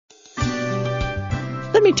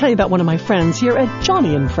let me tell you about one of my friends here at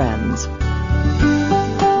Joni and Friends.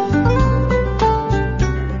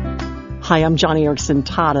 Hi, I'm Joni Eareckson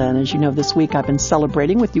Tada, and as you know, this week I've been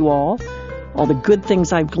celebrating with you all the good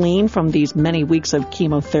things I've gleaned from these many weeks of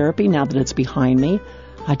chemotherapy now that it's behind me.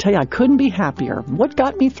 I tell you, I couldn't be happier. What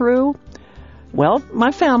got me through? Well,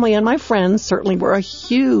 my family and my friends certainly were a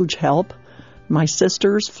huge help. My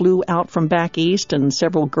sisters flew out from back east, and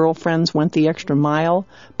several girlfriends went the extra mile.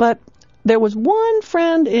 But there was one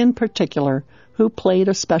friend in particular who played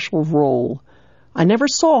a special role. I never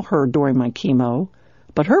saw her during my chemo,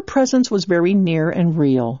 but her presence was very near and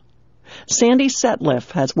real. Sandy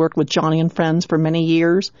Setliff has worked with Joni and Friends for many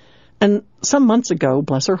years, and some months ago,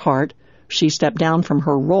 bless her heart, she stepped down from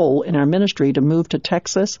her role in our ministry to move to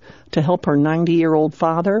Texas to help her 90-year-old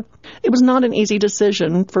father. It was not an easy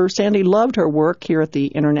decision, for Sandy loved her work here at the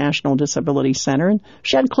International Disability Center, and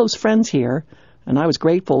she had close friends here, and I was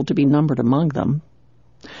grateful to be numbered among them.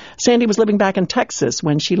 Sandy was living back in Texas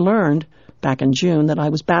when she learned, back in June, that I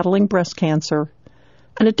was battling breast cancer.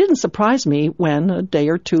 And it didn't surprise me when, a day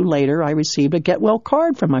or two later, I received a get well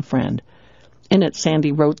card from my friend. In it,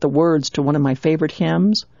 Sandy wrote the words to one of my favorite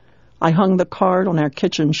hymns. I hung the card on our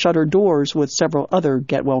kitchen shutter doors with several other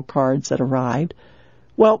get well cards that arrived.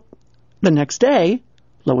 Well, the next day,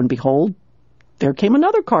 lo and behold, there came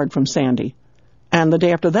another card from Sandy. And the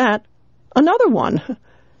day after that, another one.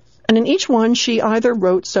 And in each one, she either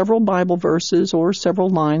wrote several Bible verses or several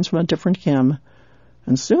lines from a different hymn.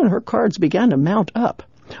 And soon her cards began to mount up.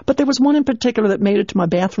 But there was one in particular that made it to my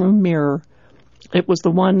bathroom mirror. It was the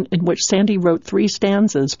one in which Sandy wrote 3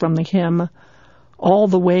 stanzas from the hymn, All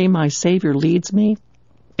the Way My Savior Leads Me.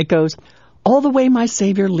 It goes, All the way my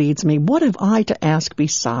Savior leads me, what have I to ask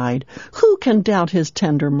beside? Who can doubt his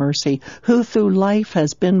tender mercy, who through life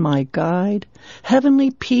has been my guide? Heavenly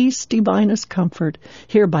peace, divinest comfort,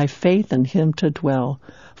 here by faith in him to dwell.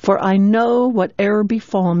 For I know whate'er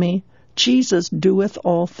befall me, Jesus doeth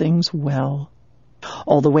all things well.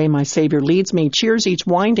 All the way my Savior leads me, cheers each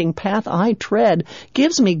winding path I tread,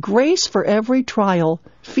 gives me grace for every trial,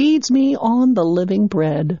 feeds me on the living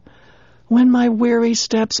bread. When my weary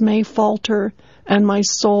steps may falter, and my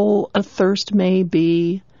soul athirst may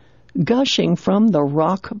be, gushing from the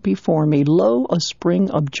rock before me, lo, a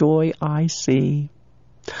spring of joy I see.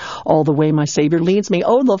 All the way my Savior leads me,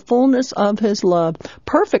 oh, the fullness of his love.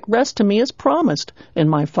 Perfect rest to me is promised in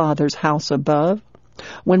my Father's house above.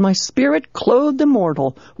 When my spirit, clothed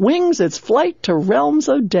immortal, wings its flight to realms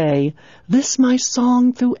of day, this my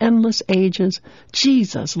song through endless ages,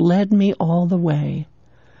 Jesus led me all the way.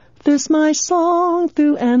 This my song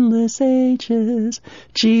through endless ages,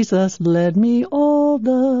 Jesus led me all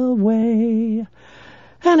the way.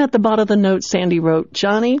 And at the bottom of the note, Sandy wrote,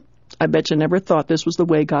 Joni, I bet you never thought this was the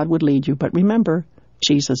way God would lead you, but remember,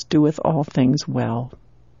 Jesus doeth all things well.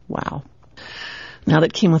 Wow. Now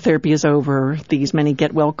that chemotherapy is over, these many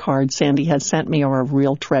get-well cards Sandy has sent me are a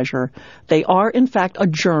real treasure. They are, in fact, a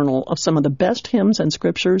journal of some of the best hymns and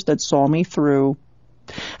scriptures that saw me through.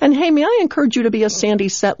 And hey, may I encourage you to be a Sandy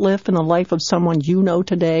Setliff in the life of someone you know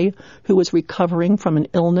today who is recovering from an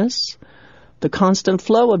illness? The constant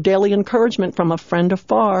flow of daily encouragement from a friend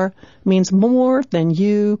afar means more than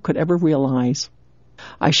you could ever realize.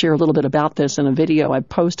 I share a little bit about this in a video I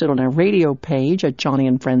posted on our radio page at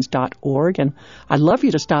joniandfriends.org, and I'd love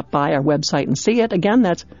you to stop by our website and see it. Again,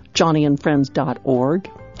 that's joniandfriends.org.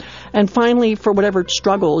 And finally, for whatever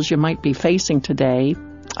struggles you might be facing today,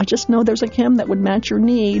 I just know there's a hymn that would match your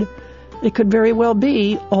need. It could very well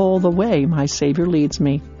be, All the Way My Savior Leads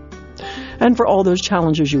Me. And for all those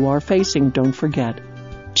challenges you are facing, don't forget,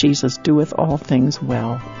 Jesus doeth all things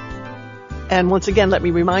well. And once again, let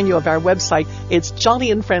me remind you of our website. It's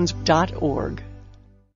joniandfriends.org.